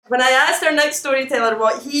when I asked our next storyteller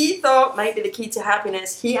what he thought might be the key to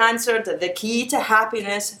happiness, he answered that the key to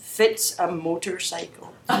happiness fits a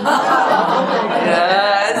motorcycle. Yes,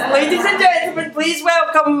 ladies and gentlemen, please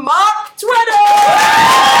welcome Mark Twitter!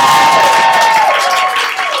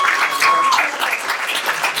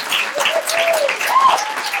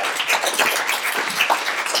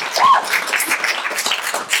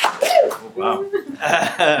 Wow.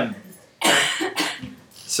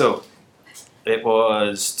 So, it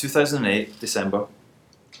was 2008, December,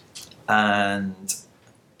 and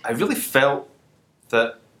I really felt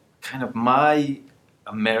that kind of my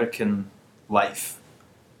American life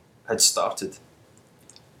had started.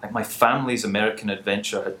 Like my family's American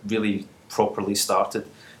adventure had really properly started.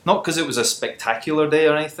 Not because it was a spectacular day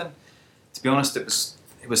or anything. To be honest, it was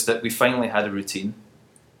that we finally had a routine.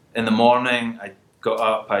 In the morning, I got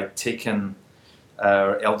up, I'd taken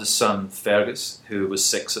our eldest son, Fergus, who was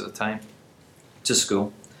 6 at the time, to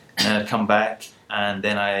school. And then I'd come back, and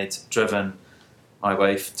then I'd driven my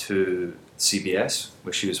wife to CBS,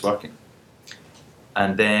 where she was working.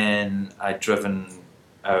 And then I'd driven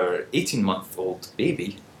our 18-month-old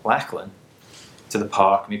baby, Lachlan, to the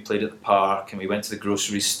park, and we played at the park, and we went to the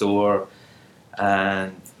grocery store,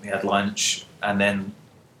 and we had lunch, and then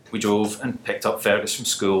we drove and picked up Fergus from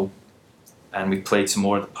school, and we played some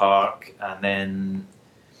more at the park, and then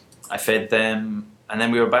I fed them, and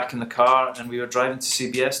then we were back in the car, and we were driving to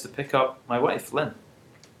CBS to pick up my wife, Lynn.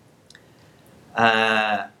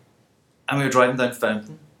 And we were driving down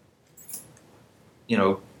Fountain. You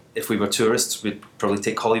know, if we were tourists, we'd probably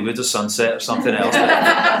take Hollywood or Sunset or something else.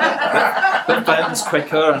 But Fountain's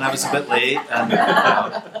quicker, and I was a bit late.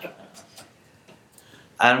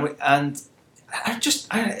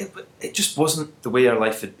 It just wasn't the way our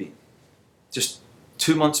life had been. Just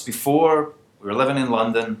 2 months before, we were living in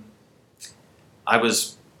London. I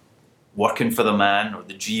was working for the man, or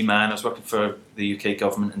the G-man. I was working for the UK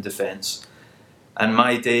government in defence. And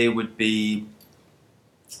my day would be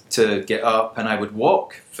to get up, and I would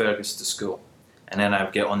walk Fergus to school. And then I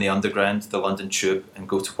would get on the Underground, the London Tube, and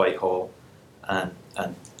go to Whitehall and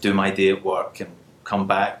do my day at work and come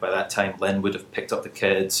back. By that time, Lynn would have picked up the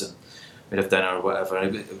kids and we'd have dinner or whatever.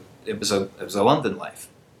 It was a London life.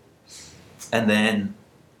 And then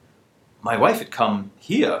my wife had come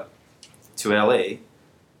here to LA,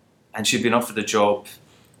 and she'd been offered a job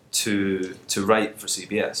to write for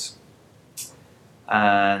CBS.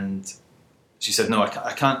 And she said, no,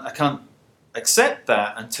 I can't accept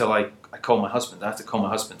that until I call my husband. I have to call my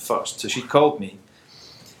husband first. So she called me.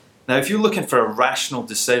 Now, if you're looking for a rational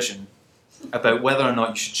decision about whether or not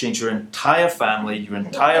you should change your entire family, your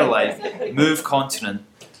entire life, move continent,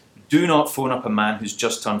 do not phone up a man who's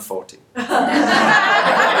just turned 40.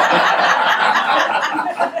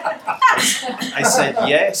 I said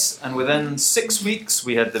yes, and within 6 weeks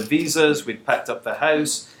we had the visas, we'd packed up the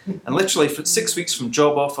house, and literally for 6 weeks from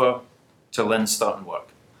job offer to Lynn starting work.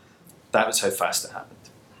 That was how fast it happened.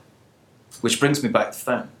 Which brings me back to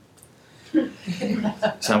Fountain.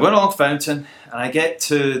 So I'm going along Fountain, and I get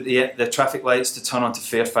to the traffic lights to turn onto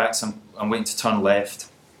Fairfax. I'm waiting to turn left,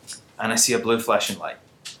 and I see a blue flashing light.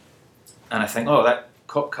 And I think, oh, that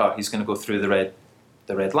cop car, he's going to go through the red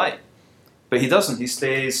light. But he doesn't. He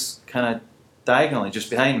stays kind of diagonally just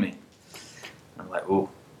behind me. I'm like, oh.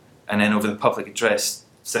 And then over the public address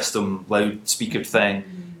system loudspeaker thing,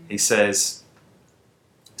 he says,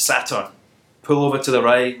 Saturn, pull over to the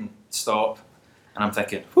right and stop. And I'm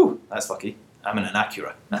thinking, whew, that's lucky. I'm in an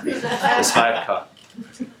Acura, this hired car.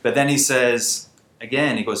 But then he says,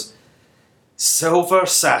 again, he goes, Silver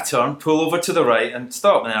Saturn, pull over to the right and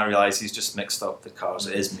stop. And I realise he's just mixed up the cars.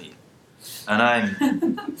 It is me. And I'm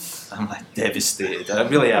like devastated. I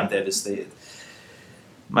really am devastated.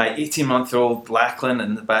 My 18-month-old Lachlan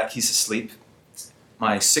in the back, he's asleep.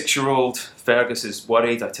 My 6-year-old Fergus is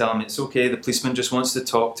worried. I tell him it's okay, the policeman just wants to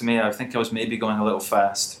talk to me. I think I was maybe going a little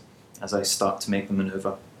fast as I start to make the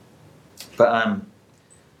manoeuvre. But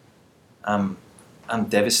I'm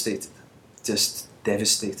devastated, just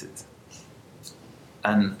devastated.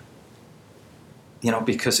 And, you know,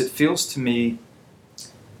 because it feels to me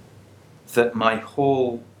that my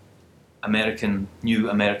whole new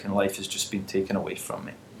American life has just been taken away from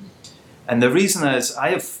me. And the reason is I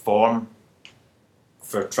have form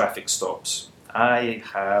for traffic stops. I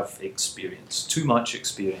have experience, too much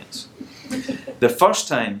experience. The first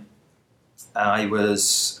time I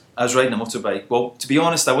was riding a motorbike. Well, to be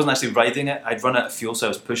honest, I wasn't actually riding it. I'd run out of fuel, so I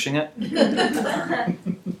was pushing it.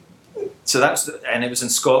 So and it was in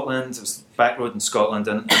Scotland. It was back road in Scotland,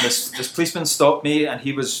 and this policeman stopped me, and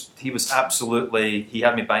he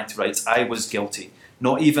had me banged to rights. I was guilty.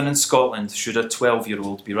 Not even in Scotland should a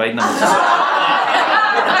 12-year-old be riding a motorcycle.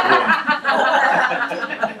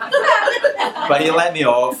 But he let me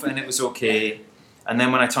off, and it was okay. And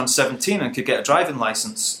then when I turned 17 and could get a driving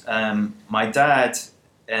license, my dad,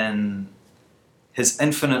 in his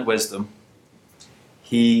infinite wisdom,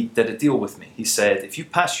 he did a deal with me. He said, if you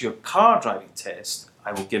pass your car driving test,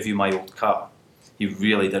 I will give you my old car. He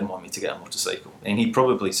really didn't want me to get a motorcycle. And he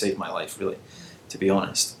probably saved my life, really, to be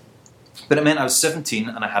honest. But it meant I was 17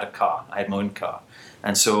 and I had a car. I had my own car.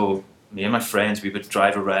 And so me and my friends, we would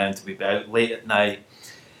drive around. We'd be out late at night.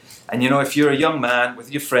 And you know, if you're a young man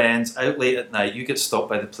with your friends out late at night, you get stopped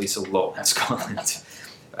by the police a lot in Scotland.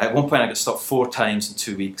 At one point I got stopped 4 times in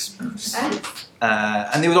 2 weeks.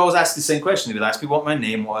 And they would always ask the same question. They would ask me what my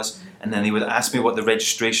name was, and then they would ask me what the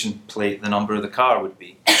registration plate, the number of the car would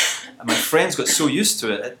be. And my friends got so used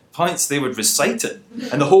to it, at points they would recite it,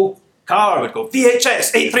 and the whole car would go,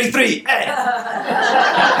 VHS 833,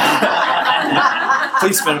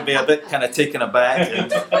 Policemen would be a bit kind of taken aback,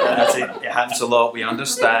 and I'd say, it happens a lot, we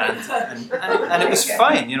understand. And it was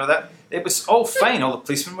fine, you know, that it was all fine, all the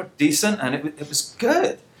policemen were decent, and it was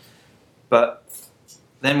good. But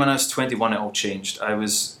then when I was 21, it all changed. It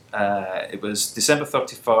was December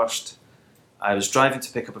 31st. I was driving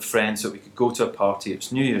to pick up a friend so that we could go to a party. It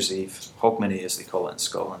was New Year's Eve, Hogmanay as they call it in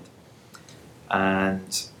Scotland.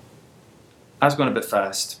 And I was going a bit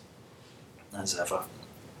fast, as ever.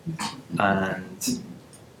 And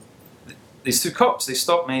these 2 cops, they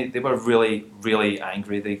stopped me. They were really, really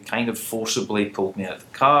angry. They kind of forcibly pulled me out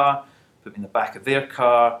of the car, put me in the back of their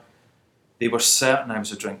car. They were certain I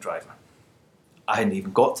was a drink driver. I hadn't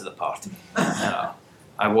even got to the party. No,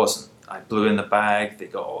 I wasn't. I blew in the bag. They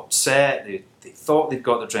got all upset. They thought they'd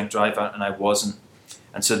got the drink driver, and I wasn't.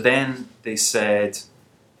 And so then they said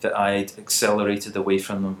that I'd accelerated away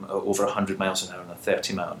from them at over 100 miles an hour on a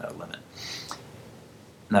 30 mile an hour limit.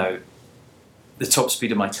 Now, the top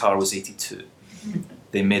speed of my car was 82.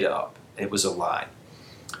 They made it up. It was a lie.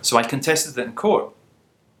 So I contested it in court.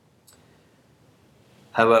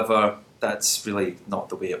 However, that's really not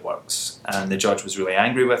the way it works. And the judge was really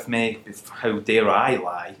angry with me. How dare I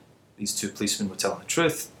lie? These 2 policemen were telling the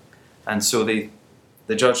truth. And so the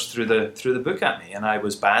judge threw the book at me, and I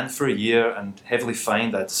was banned for a year and heavily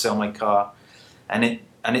fined. I had to sell my car. And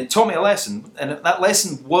it taught me a lesson. And that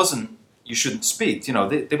lesson wasn't you shouldn't speed. You know,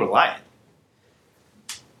 they were lying.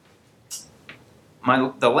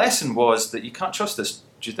 The lesson was that you can't trust this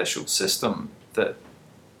judicial system, that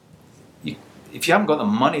if you haven't got the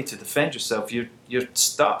money to defend yourself, you're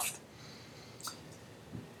stuffed.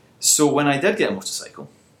 So when I did get a motorcycle,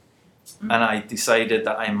 and I decided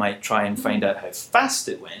that I might try and find out how fast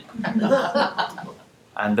it went,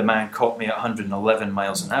 and the man caught me at 111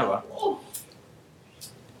 miles an hour,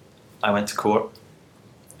 I went to court,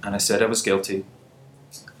 and I said I was guilty,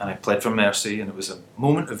 and I pled for mercy, and it was a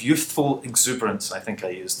moment of youthful exuberance, I think I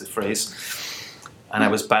used the phrase, and I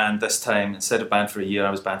was banned this time. Instead of banned for a year,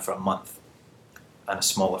 I was banned for a month, and a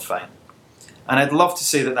smaller fine. And I'd love to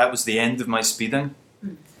say that that was the end of my speeding,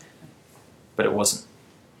 but it wasn't.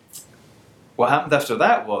 What happened after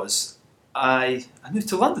that was I moved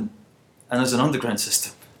to London, and there's an underground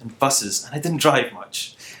system and buses, and I didn't drive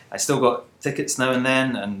much. I still got tickets now and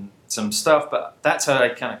then and some stuff, but that's how I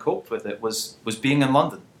kind of coped with it, was being in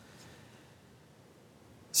London.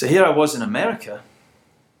 So here I was in America,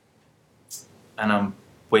 and I'm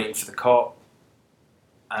waiting for the cop,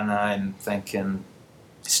 and I'm thinking,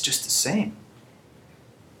 it's just the same.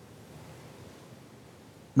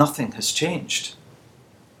 Nothing has changed.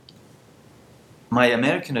 My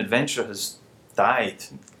American adventure has died,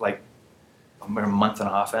 like we're a month and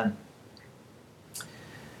a half in.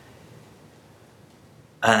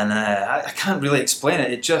 And I can't really explain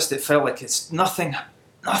it. It felt like it's nothing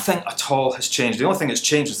at all has changed. The only thing that's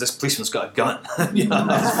changed is this policeman's got a gun. You know,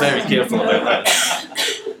 I was very careful about that.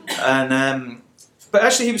 And but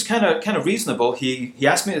actually, he was kind of reasonable. He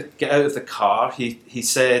asked me to get out of the car. He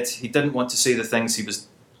said he didn't want to say the things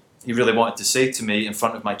he really wanted to say to me in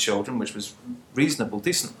front of my children, which was reasonable,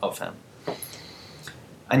 decent of him.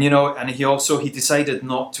 And you know, and he decided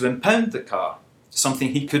not to impound the car, something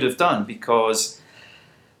he could have done because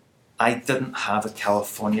I didn't have a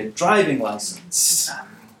California driving license.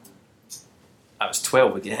 I was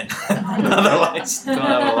 12 again. Another license. Don't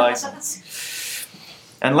have a license.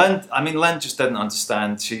 And Lynn just didn't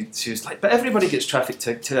understand. She was like, but everybody gets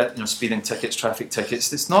speeding tickets, traffic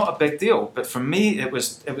tickets. It's not a big deal. But for me, it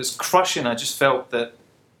was crushing. I just felt that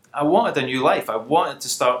I wanted a new life. I wanted to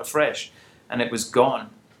start afresh, and it was gone.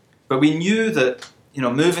 But we knew that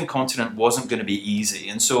moving continent wasn't going to be easy,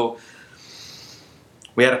 and so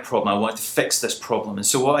we had a problem. I wanted to fix this problem, and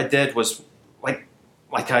so what I did was, like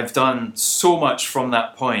I've done so much from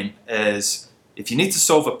that point, is if you need to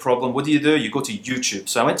solve a problem, what do? You go to YouTube.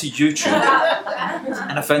 So I went to YouTube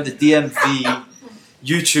and I found the DMV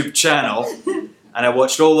YouTube channel, and I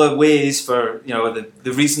watched all the ways for,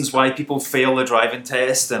 the reasons why people fail the driving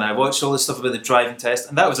test, and I watched all the stuff about the driving test,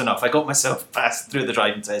 and that was enough. I got myself passed through the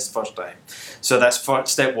driving test first time. So that's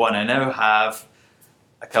step one. I now have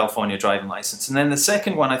a California driving license. And then the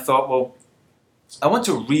second one, I thought, well, I want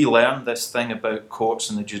to relearn this thing about courts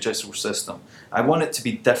and the judicial system. I want it to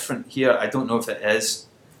be different here. I don't know if it is,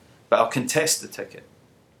 but I'll contest the ticket.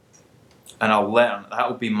 And I'll learn. That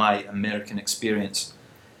will be my American experience.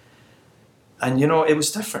 And it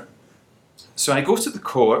was different. So I go to the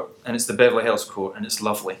court, and it's the Beverly Hills court, and it's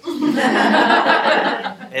lovely.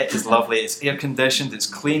 It is lovely. It's air conditioned, it's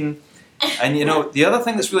clean. And the other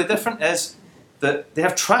thing that's really different is that they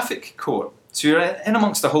have traffic court. So you're in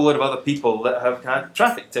amongst a whole lot of other people that have had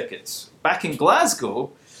traffic tickets. Back in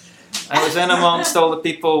Glasgow, I was in amongst all the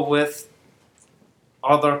people with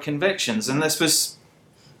other convictions, and this was,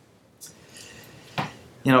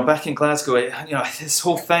 back in Glasgow, this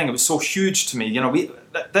whole thing, it was so huge to me.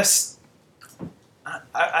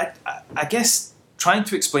 I guess trying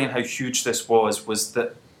to explain how huge this was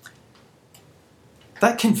that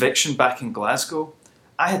conviction back in Glasgow,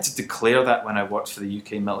 I had to declare that when I worked for the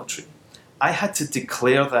UK military. I had to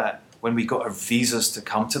declare that when we got our visas to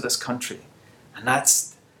come to this country, and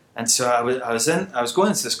so I was going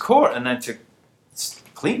into this court, and then it's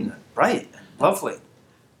clean, and bright, and lovely,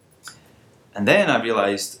 and then I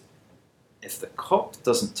realised if the cop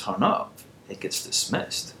doesn't turn up, it gets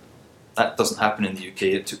dismissed. That doesn't happen in the UK.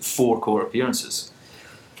 It took 4 court appearances.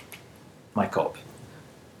 My cop.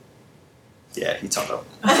 Yeah, he turned up.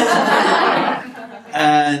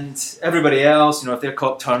 And everybody else, if their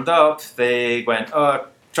cop turned up, they went, oh,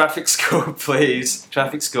 traffic school, please,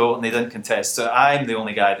 traffic school, and they didn't contest. So I'm the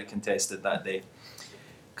only guy that contested that day,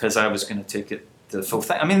 because I was going to take it to the full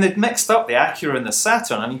thing. I mean, they'd mixed up the Acura and the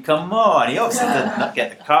Saturn. I mean, come on, he obviously did not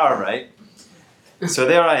get the car right. So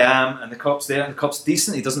there I am, and the cop's there, and the cop's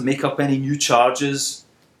decent, he doesn't make up any new charges,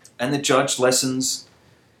 and the judge listens,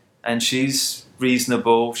 and she's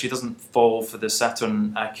reasonable, she doesn't fall for the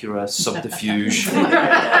Saturn Acura subterfuge. But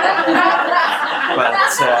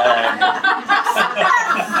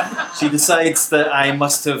she decides that I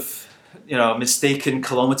must have, mistaken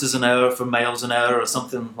kilometres an hour for miles an hour or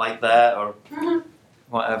something like that, or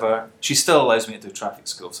whatever. She still allows me to do traffic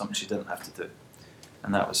school, something she didn't have to do.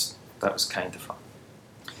 And that was kind of fun.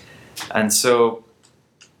 And so,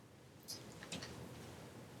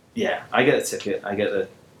 yeah, I get a ticket, I get the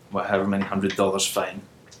however many $100 fine,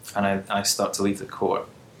 and I start to leave the court.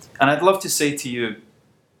 And I'd love to say to you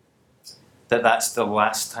that that's the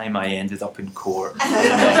last time I ended up in court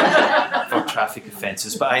for traffic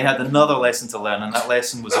offences. But I had another lesson to learn, and that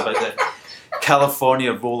lesson was about the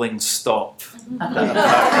California rolling stop.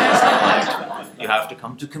 That you have to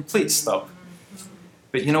come to complete stop.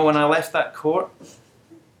 But when I left that court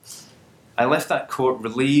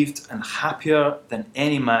relieved and happier than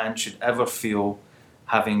any man should ever feel,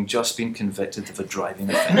 having just been convicted of a driving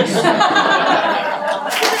offence.